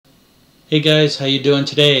Hey guys, how you doing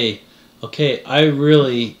today? Okay, I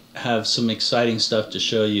really have some exciting stuff to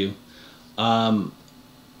show you.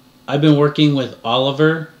 I've been working with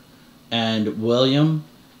Oliver and William,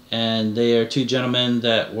 and they are two gentlemen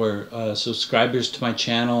that were subscribers to my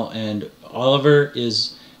channel. And Oliver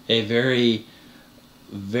is a very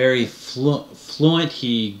fluent.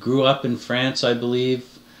 He grew up in France, I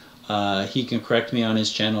believe. He can correct me on his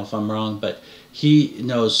channel if I'm wrong, but he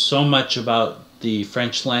knows so much about the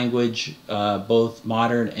French language, both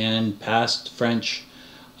modern and past French,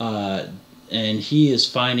 and he is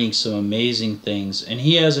finding some amazing things. And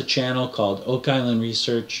he has a channel called Oak Island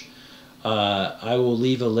Research. I will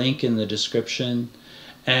leave a link in the description.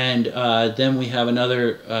 And then we have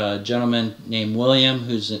another gentleman named William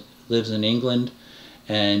who lives in England,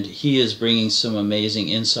 and he is bringing some amazing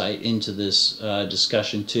insight into this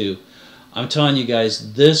discussion too. I'm telling you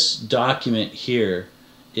guys, this document here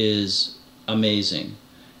is amazing.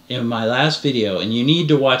 In my last video, and you need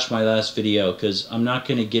to watch my last video because I'm not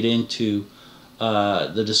going to get into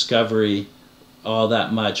the discovery all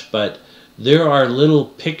that much, but there are little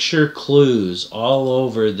picture clues all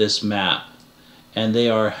over this map, and they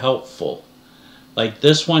are helpful. Like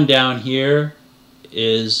this one down here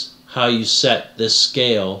is how you set this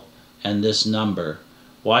scale and this number.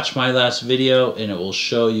 Watch my last video and it will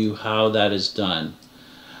show you how that is done.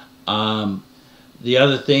 The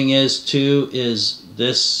other thing is too is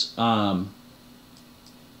this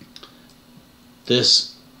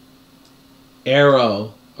this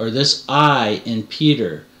arrow, or this eye in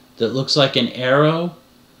Peter that looks like an arrow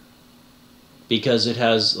because it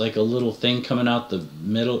has like a little thing coming out the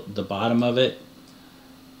middle, the bottom of it.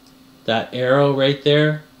 That arrow right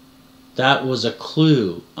there, that was a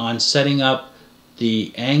clue on setting up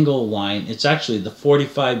the angle line. It's actually the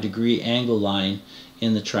 45-degree angle line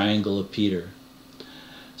in the Triangle of Peter.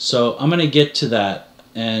 So I'm going to get to that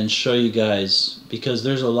and show you guys because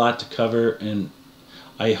there's a lot to cover, and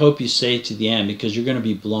I hope you stay to the end because you're going to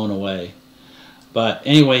be blown away. But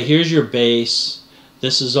anyway, here's your base.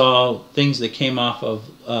 This is all things that came off of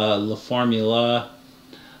La Formula,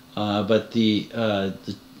 but the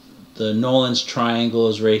Nolan's triangle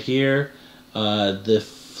is right here. The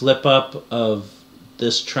flip up of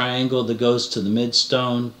this triangle that goes to the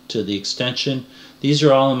midstone to the extension. These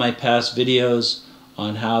are all in my past videos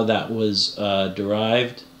on how that was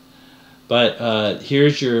derived. But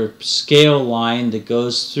here's your scale line that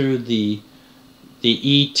goes through the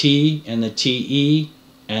ET and the TE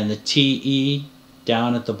and the TE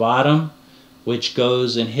down at the bottom, which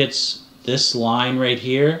goes and hits this line right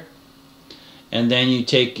here. And then you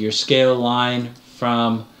take your scale line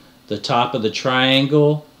from the top of the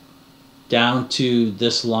triangle down to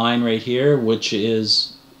this line right here, which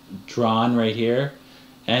is drawn right here,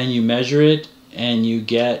 and you measure it, and you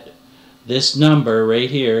get this number right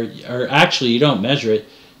here. Or actually, you don't measure it,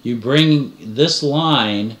 you bring this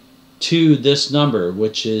line to this number,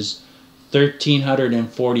 which is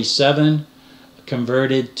 1347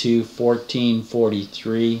 converted to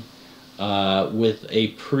 1443 with a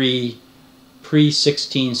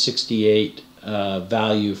pre-1668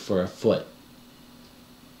 value for a foot.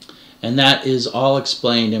 And that is all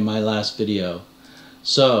explained in my last video.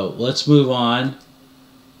 So let's move on,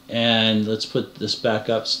 and let's put this back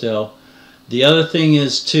up still. The other thing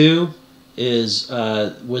is too is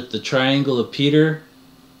with the Triangle of Peter,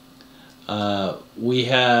 we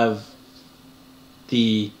have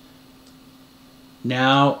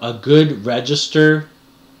now a good register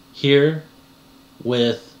here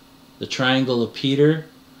with the Triangle of Peter.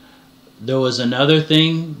 There was another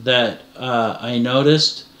thing that I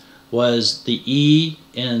noticed was the E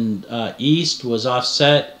in east was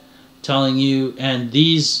offset, telling you, and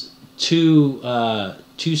these two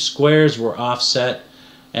squares were offset,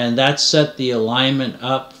 and that set the alignment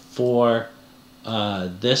up for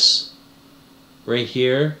this right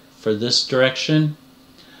here, for this direction.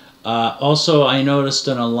 Also, I noticed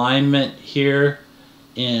an alignment here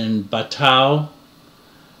in Batau,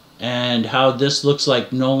 and how this looks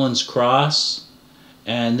like Nolan's cross,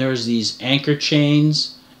 and there's these anchor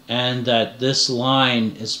chains, and that this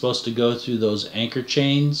line is supposed to go through those anchor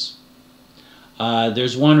chains.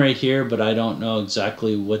 There's one right here, but I don't know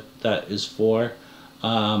exactly what that is for.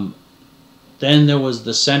 Then there was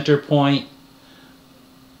the center point,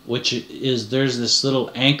 which is, there's this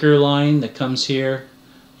little anchor line that comes here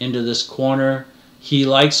into this corner. He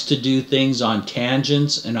likes to do things on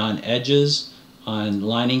tangents and on edges, on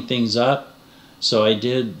lining things up. So I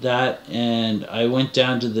did that, and I went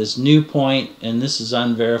down to this new point, and this is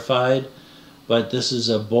unverified, but this is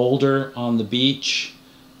a boulder on the beach,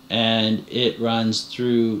 and it runs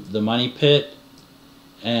through the money pit,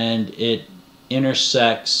 and it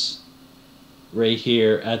intersects right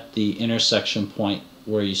here at the intersection point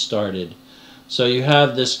where you started. So you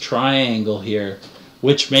have this triangle here,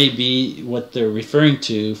 which may be what they're referring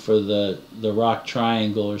to for the rock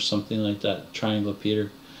triangle or something like that, Triangle of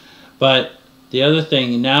Peter. But the other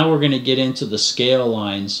thing, now we're going to get into the scale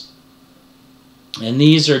lines. And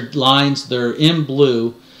these are lines, they're in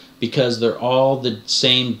blue because they're all the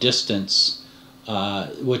same distance,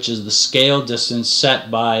 which is the scale distance set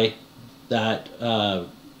by that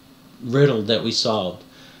riddle that we solved.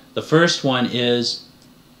 The first one is,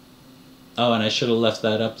 oh, and I should have left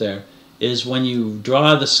that up there, is when you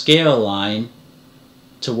draw the scale line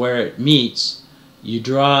to where it meets, you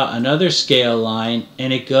draw another scale line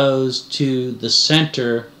and it goes to the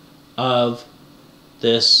center of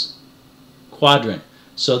this quadrant.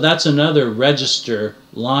 So that's another register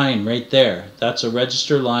line right there. That's a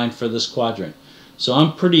register line for this quadrant. So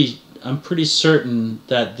I'm pretty certain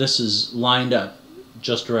that this is lined up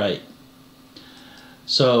just right.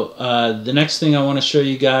 So the next thing I want to show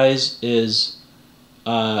you guys is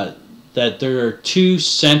that there are two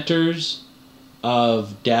centers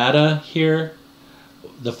of data here.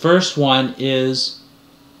 The first one is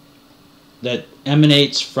that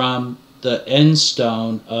emanates from the end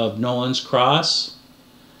stone of Nolan's Cross,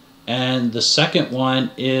 and the second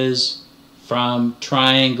one is from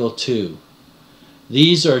Triangle 2.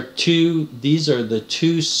 These are the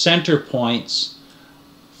two center points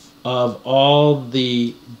of all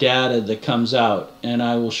the data that comes out, and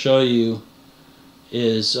I will show you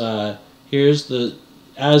is here's the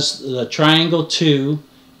Triangle 2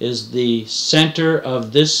 is the center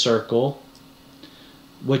of this circle,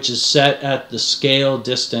 which is set at the scale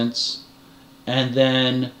distance, and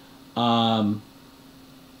then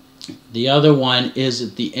the other one is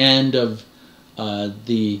at the end of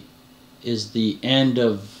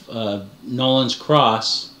Nolan's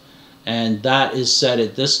Cross, and that is set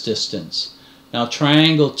at this distance. Now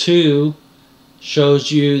Triangle 2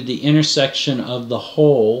 shows you the intersection of the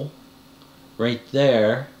hole right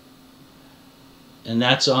there, and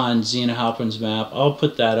that's on Zena Halpern's map. I'll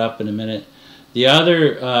put that up in a minute. The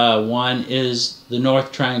other one is the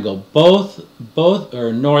North Triangle, both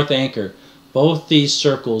or North Anchor. Both these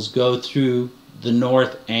circles go through the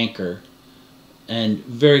North Anchor, and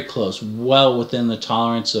very close, well within the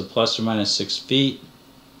tolerance of plus or minus 6 feet.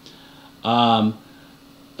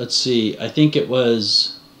 Let's see, I think it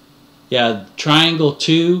was, yeah, Triangle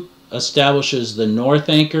 2 establishes the North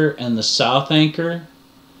Anchor and the South Anchor,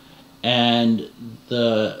 and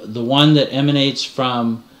the one that emanates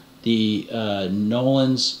from the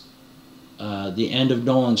the end of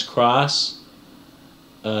Nolan's Cross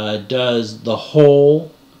does the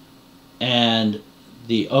hole and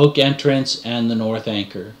the Oak Entrance and the North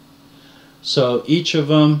Anchor. So each of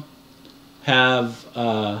them have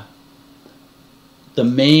the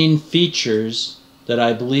main features that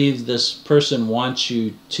I believe this person wants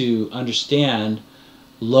you to understand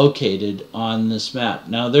located on this map.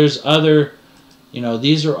 Now there's other,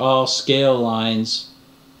 these are all scale lines,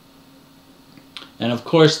 and of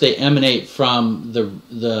course they emanate from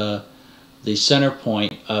the center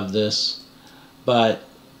point of this, but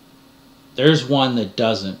there's one that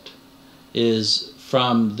doesn't, is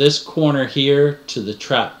from this corner here to the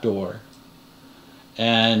trap door,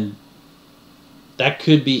 and that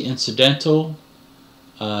could be incidental,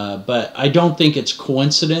 but I don't think it's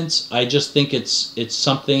coincidence. I just think it's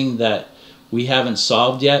something that we haven't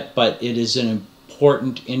solved yet, but it is an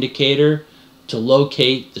important indicator to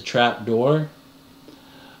locate the trap door.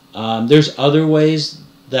 There's other ways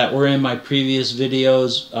that were in my previous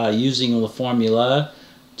videos using La Formula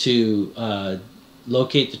to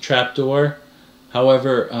locate the trapdoor.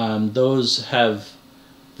 However, those have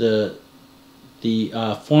the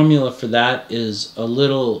formula for that is a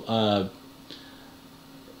little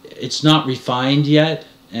it's not refined yet,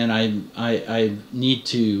 and I need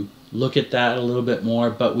to look at that a little bit more,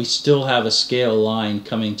 but we still have a scale line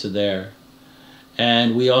coming to there,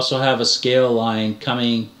 and we also have a scale line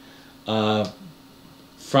coming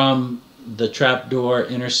from the trapdoor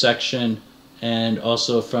intersection and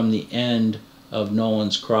also from the end of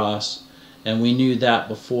Nolan's Cross, and we knew that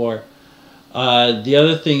before. The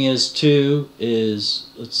other thing is too is,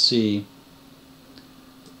 let's see,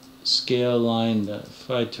 scale line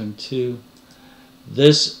 522.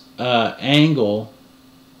 This angle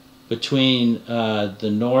between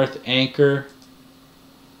the North Anchor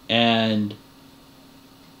and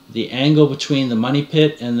the angle between the Money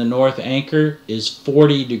Pit and the North Anchor is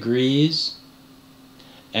 40 degrees.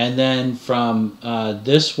 And then from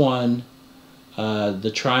this one,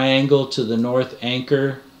 the triangle to the North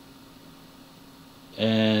Anchor,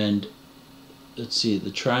 and let's see,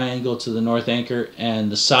 the triangle to the North Anchor and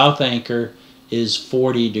the South Anchor is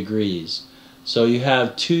 40 degrees. So you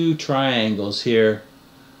have two triangles here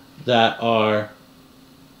that are,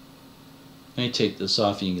 let me take this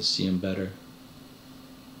off, you can see them better.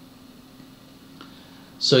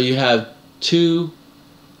 So you have two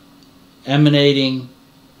emanating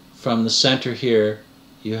from the center here.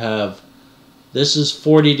 You have, this is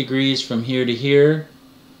 40 degrees from here to here,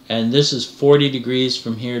 and this is 40 degrees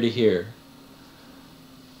from here to here.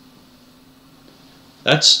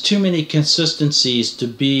 That's too many consistencies to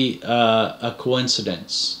be a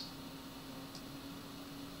coincidence.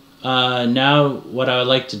 Now what I would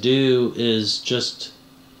like to do is just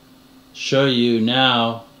show you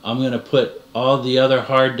now. I'm going to put all the other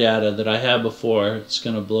hard data that I had before. It's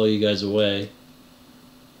going to blow you guys away.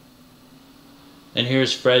 And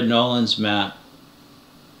here's Fred Nolan's map.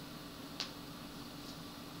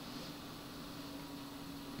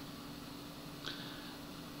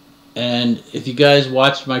 And if you guys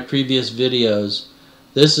watched my previous videos,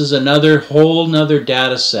 this is whole nother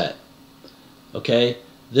data set. Okay,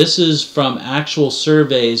 this is from actual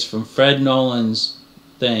surveys from Fred Nolan's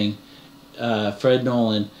thing, Fred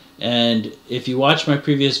Nolan. And if you watch my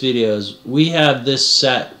previous videos, we have this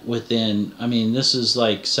set within, I mean, this is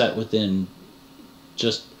like set within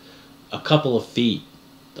just a couple of feet.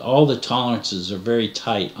 All the tolerances are very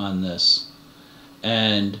tight on this.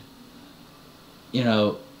 And, you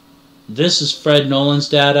know, this is Fred Nolan's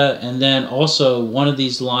data, and then also one of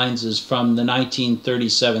these lines is from the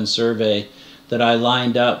 1937 survey that I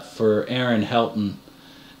lined up for Aaron Helton,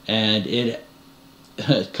 and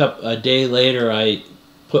a day later I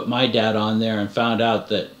put my data on there and found out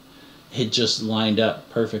that it just lined up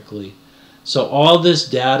perfectly. So all this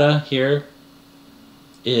data here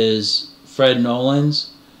is Fred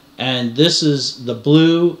Nolan's, and this is, the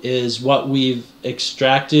blue is what we've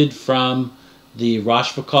extracted from the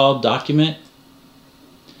Rochefoucauld document,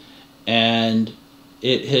 and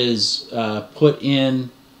it has put in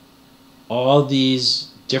all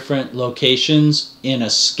these different locations in a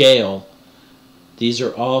scale. These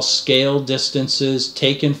are all scale distances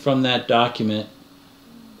taken from that document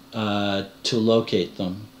to locate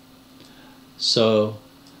them. So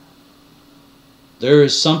there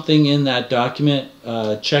is something in that document.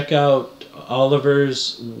 Check out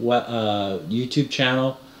Oliver's YouTube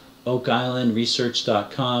channel,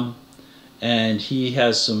 OakIslandResearch.com, and he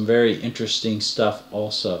has some very interesting stuff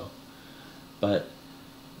also. But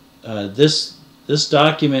this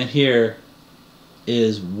document here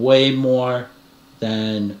is way more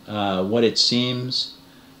than what it seems,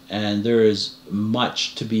 and there is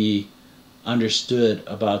much to be understood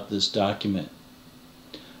about this document.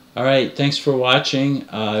 Alright, thanks for watching.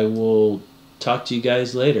 I will talk to you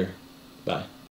guys later. Bye.